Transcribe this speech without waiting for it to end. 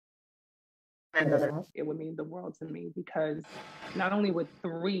It would mean the world to me because not only would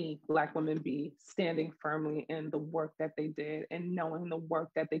three Black women be standing firmly in the work that they did and knowing the work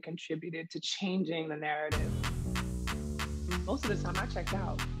that they contributed to changing the narrative. Most of the time I checked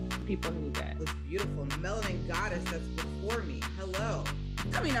out. People need that. This beautiful melanin goddess that's before me. Hello.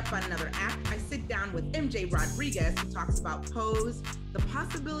 Coming up on another act, I sit down with MJ Rodriguez, who talks about Pose, the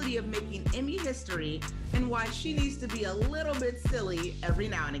possibility of making Emmy history, and why she needs to be a little bit silly every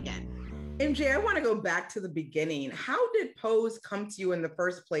now and again. MJ, I want to go back to the beginning. How did Pose come to you in the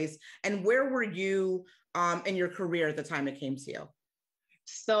first place, and where were you in your career at the time it came to you?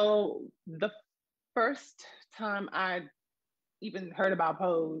 So the first time I even heard about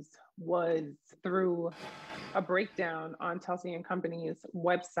Pose was through a breakdown on Telsey and Company's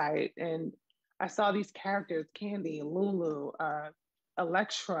website. And I saw these characters, Candy, Lulu,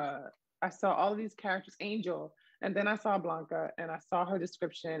 Electra. I saw all of these characters, Angel. And then I saw Blanca and I saw her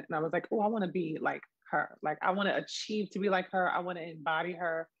description and I was like, oh, I want to be like her. Like, I want to achieve to be like her. I want to embody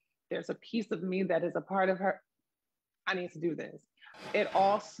her. There's a piece of me that is a part of her. I need to do this. It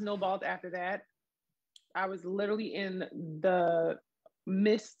all snowballed after that. I was literally in the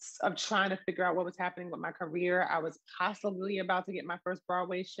midst of trying to figure out what was happening with my career. I was possibly about to get my first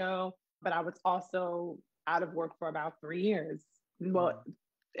Broadway show, but I was also out of work for about 3 years. Well,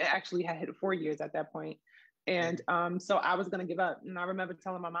 it actually had hit 4 years at that point. And so I was going to give up. And I remember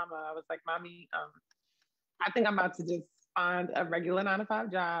telling my mama, I was like, Mommy, I think I'm about to just find a regular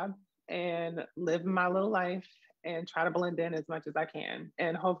 9-to-5 job and live my little life and try to blend in as much as I can.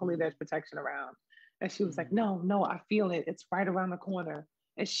 And hopefully there's protection around. And she was like, no, I feel it. It's right around the corner.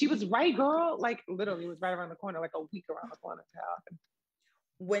 And she was right, girl. Like literally it was right around the corner, like a week around the corner.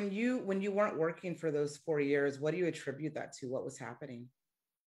 When you weren't working for those 4 years, what do you attribute that to? What was happening?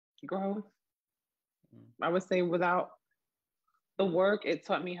 Growth. I would say without the work, it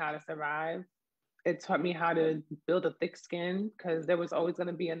taught me how to survive. It taught me how to build a thick skin because there was always going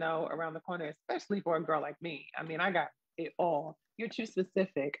to be a no around the corner, especially for a girl like me. I mean, I got it all. You're too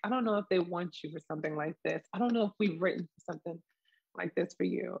specific. I don't know if they want you for something like this. I don't know if we've written something like this for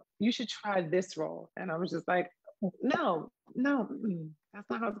you. You should try this role. And I was just like, no, that's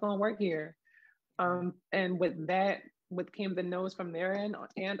not how it's going to work here. And with that, what came the no's from their end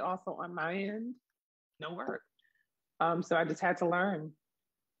and also on my end, no work. So I just had to learn.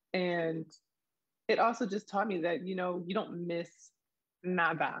 And it also just taught me that, you don't miss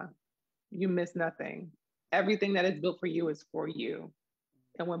nada. You miss nothing. Everything that is built for you is for you.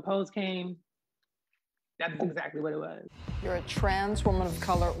 And when Pose came, that's exactly what it was. You're a trans woman of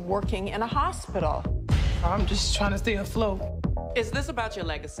color working in a hospital. I'm just trying to stay afloat. Is this about your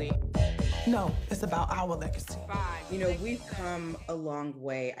legacy? No, it's about our legacy. We've come a long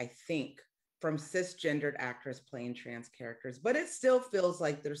way, I think, from cisgendered actors playing trans characters, but it still feels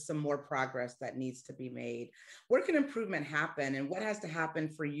like there's some more progress that needs to be made. Where can improvement happen, and what has to happen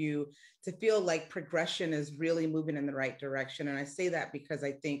for you to feel like progression is really moving in the right direction? And I say that because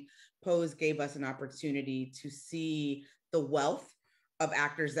I think Pose gave us an opportunity to see the wealth of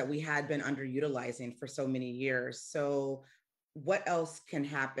actors that we had been underutilizing for so many years. So what else can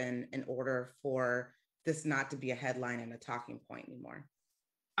happen in order for this not to be a headline and a talking point anymore?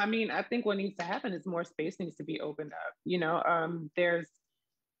 I mean, I think what needs to happen is more space needs to be opened up. There's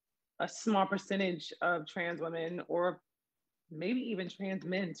a small percentage of trans women or maybe even trans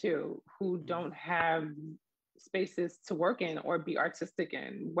men too, who don't have spaces to work in or be artistic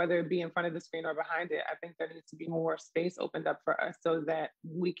in, whether it be in front of the screen or behind it. I think there needs to be more space opened up for us so that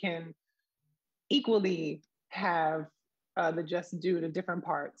we can equally have the just due to different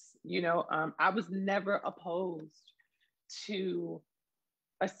parts. I was never opposed to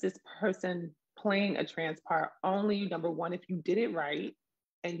a cis person playing a trans part, only number one, if you did it right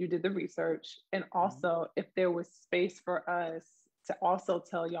and you did the research. And also if there was space for us to also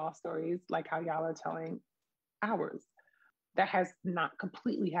tell y'all stories like how y'all are telling ours. That has not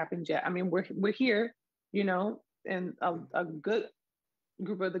completely happened yet. I mean, we're here, and a good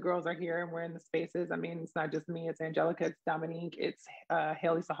group of the girls are here and we're in the spaces. I mean, it's not just me, it's Angelica, it's Dominique, it's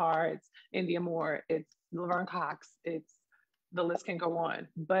Haley Sahar, it's India Moore, it's Laverne Cox, the list can go on,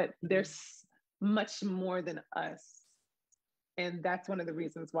 but there's much more than us. And that's one of the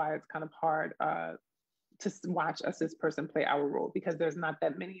reasons why it's kind of hard to watch a cis person play our role, because there's not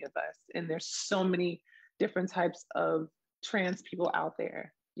that many of us. And there's so many different types of trans people out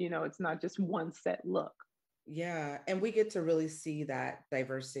there. It's not just one set look. Yeah, and we get to really see that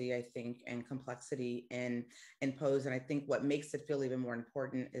diversity, I think, and complexity in Pose. And I think what makes it feel even more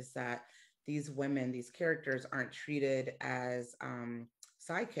important is that these women, these characters aren't treated as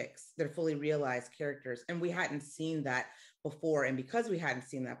sidekicks. They're fully realized characters. And we hadn't seen that before. And because we hadn't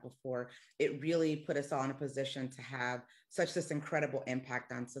seen that before, it really put us all in a position to have such this incredible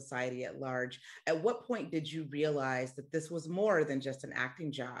impact on society at large. At what point did you realize that this was more than just an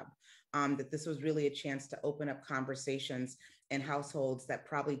acting job? That this was really a chance to open up conversations in households that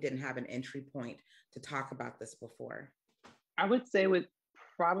probably didn't have an entry point to talk about this before? I would say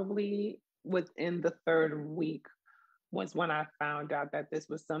probably within the third week was when I found out that this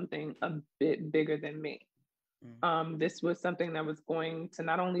was something a bit bigger than me. This was something that was going to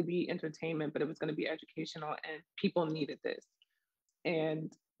not only be entertainment, but it was going to be educational, and people needed this.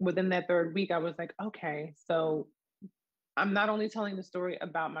 And within that third week, I was like, okay, so I'm not only telling the story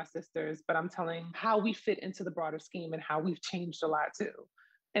about my sisters, but I'm telling how we fit into the broader scheme and how we've changed a lot too.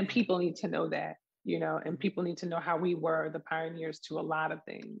 And people need to know that, and people need to know how we were the pioneers to a lot of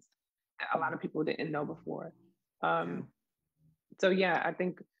things a lot of people didn't know before. So yeah, I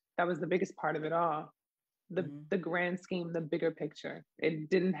think that was the biggest part of it all. The grand scheme, the bigger picture. It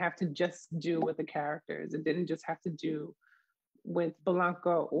didn't have to just do with the characters. It didn't just have to do with Blanca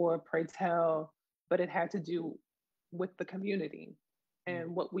or Pray Tell, but it had to do with the community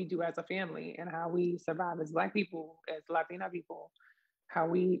and what we do as a family and how we survive as Black people, as Latina people, how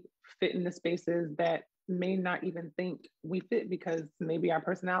we fit in the spaces that may not even think we fit because maybe our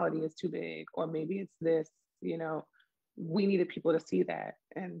personality is too big, or maybe it's this, we needed people to see that.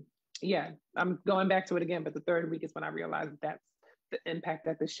 And yeah, I'm going back to it again, but the third week is when I realized that's the impact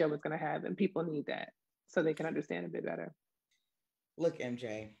that the show is going to have, and people need that so they can understand a bit better. Look,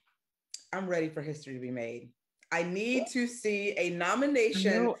 MJ, I'm ready for history to be made. I need to see a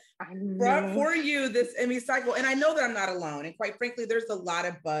nomination for you this Emmy cycle. And I know that I'm not alone. And quite frankly, there's a lot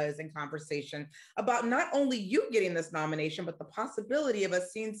of buzz and conversation about not only you getting this nomination, but the possibility of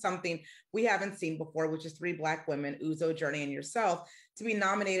us seeing something we haven't seen before, which is 3 Black women, Uzo, Journey, and yourself, to be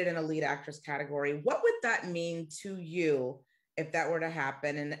nominated in a lead actress category. What would that mean to you if that were to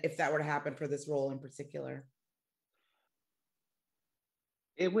happen, and if that were to happen for this role in particular?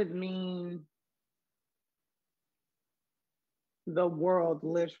 It would mean the world,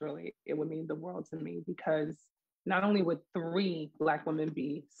 literally. It would mean the world to me, because not only would 3 Black women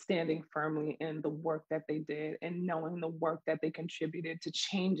be standing firmly in the work that they did and knowing the work that they contributed to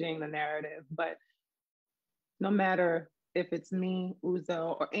changing the narrative, but no matter if it's me,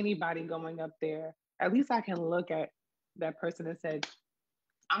 Uzo, or anybody going up there, at least I can look at that person and say,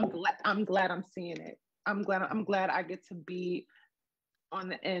 I'm glad I'm seeing it. I'm glad I get to be on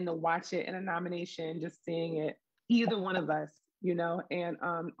the end to watch it in a nomination, just seeing it, either one of us, and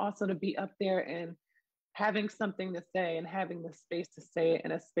also to be up there and having something to say and having the space to say it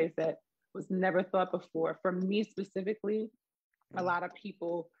in a space that was never thought before. For me specifically, a lot of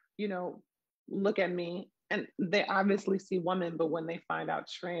people, look at me and they obviously see woman, but when they find out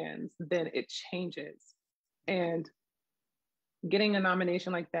trans, then it changes. And getting a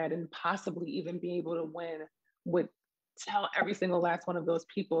nomination like that and possibly even be able to win would tell every single last one of those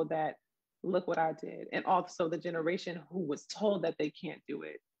people that, look what I did. And also the generation who was told that they can't do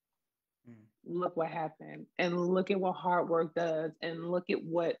it. Look what happened. And look at what hard work does. And look at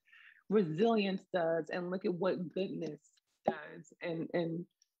what resilience does. And look at what goodness does. And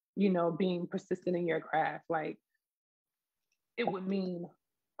being persistent in your craft. Like, it would mean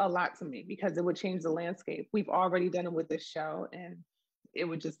a lot to me because it would change the landscape. We've already done it with this show, and it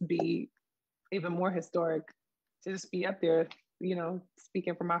would just be even more historic to just be up there,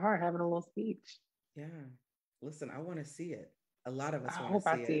 speaking from my heart, having a little speech. Yeah. Listen, I want to see it. A lot of us I hope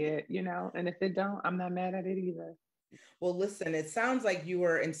I see it, and if it don't, I'm not mad at it either. Well, listen, it sounds like you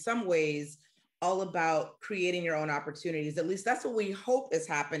were in some ways all about creating your own opportunities. At least that's what we hope is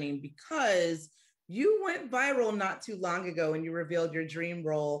happening, because you went viral not too long ago and you revealed your dream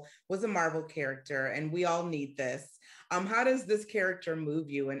role was a Marvel character, and we all need this. How does this character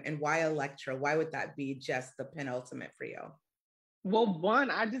move you, and why Elektra? Why would that be just the penultimate for you? Well,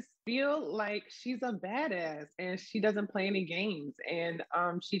 one, I just feel like she's a badass and she doesn't play any games, and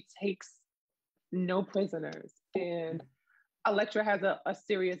she takes no prisoners. And Elektra has a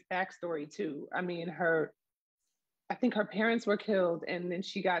serious backstory too. I mean, I think her parents were killed, and then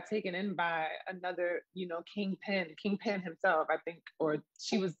she got taken in by another, Kingpin himself, I think, or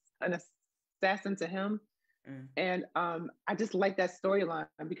she was an assassin to him. And I just like that storyline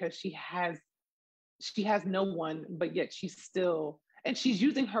because she has no one, but yet she's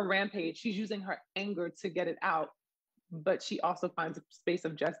using her rampage, she's using her anger to get it out, but she also finds a space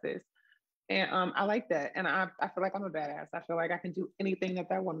of justice. And I like that. And I feel like I'm a badass. I feel like I can do anything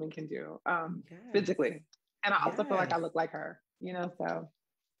that woman can do physically. And I also feel like I look like her, so.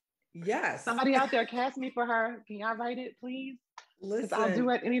 Yes. Somebody out there cast me for her. Can y'all write it, please? Listen. I'll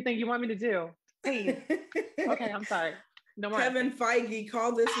do anything you want me to do. Please. Okay, I'm sorry. Kevin Feige,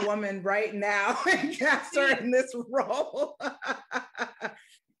 call this woman right now and cast her in this role.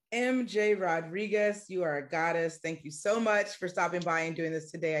 MJ Rodriguez, you are a goddess. Thank you so much for stopping by and doing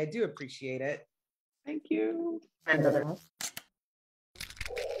this today. I do appreciate it. Thank you.